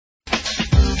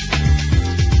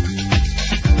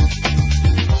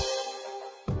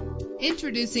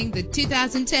Introducing the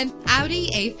 2010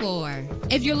 Audi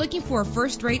A4. If you're looking for a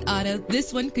first-rate auto,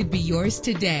 this one could be yours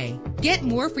today. Get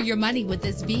more for your money with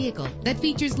this vehicle that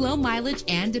features low mileage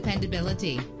and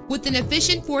dependability. With an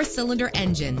efficient 4-cylinder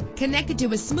engine connected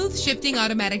to a smooth shifting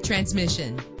automatic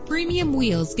transmission, premium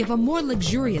wheels give a more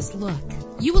luxurious look.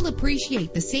 You will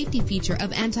appreciate the safety feature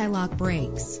of anti-lock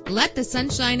brakes. Let the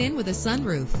sunshine in with a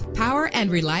sunroof. Power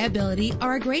and reliability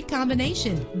are a great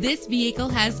combination. This vehicle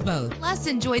has both. Plus,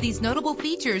 enjoy these notable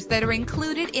features that are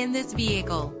included in this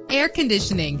vehicle: air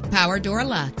conditioning, power door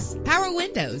locks, power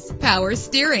windows, power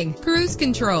steering, cruise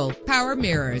control, power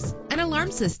mirrors, an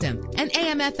alarm system, an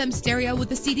AM/FM stereo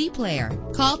with a CD player.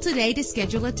 Call today to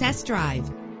schedule a test drive.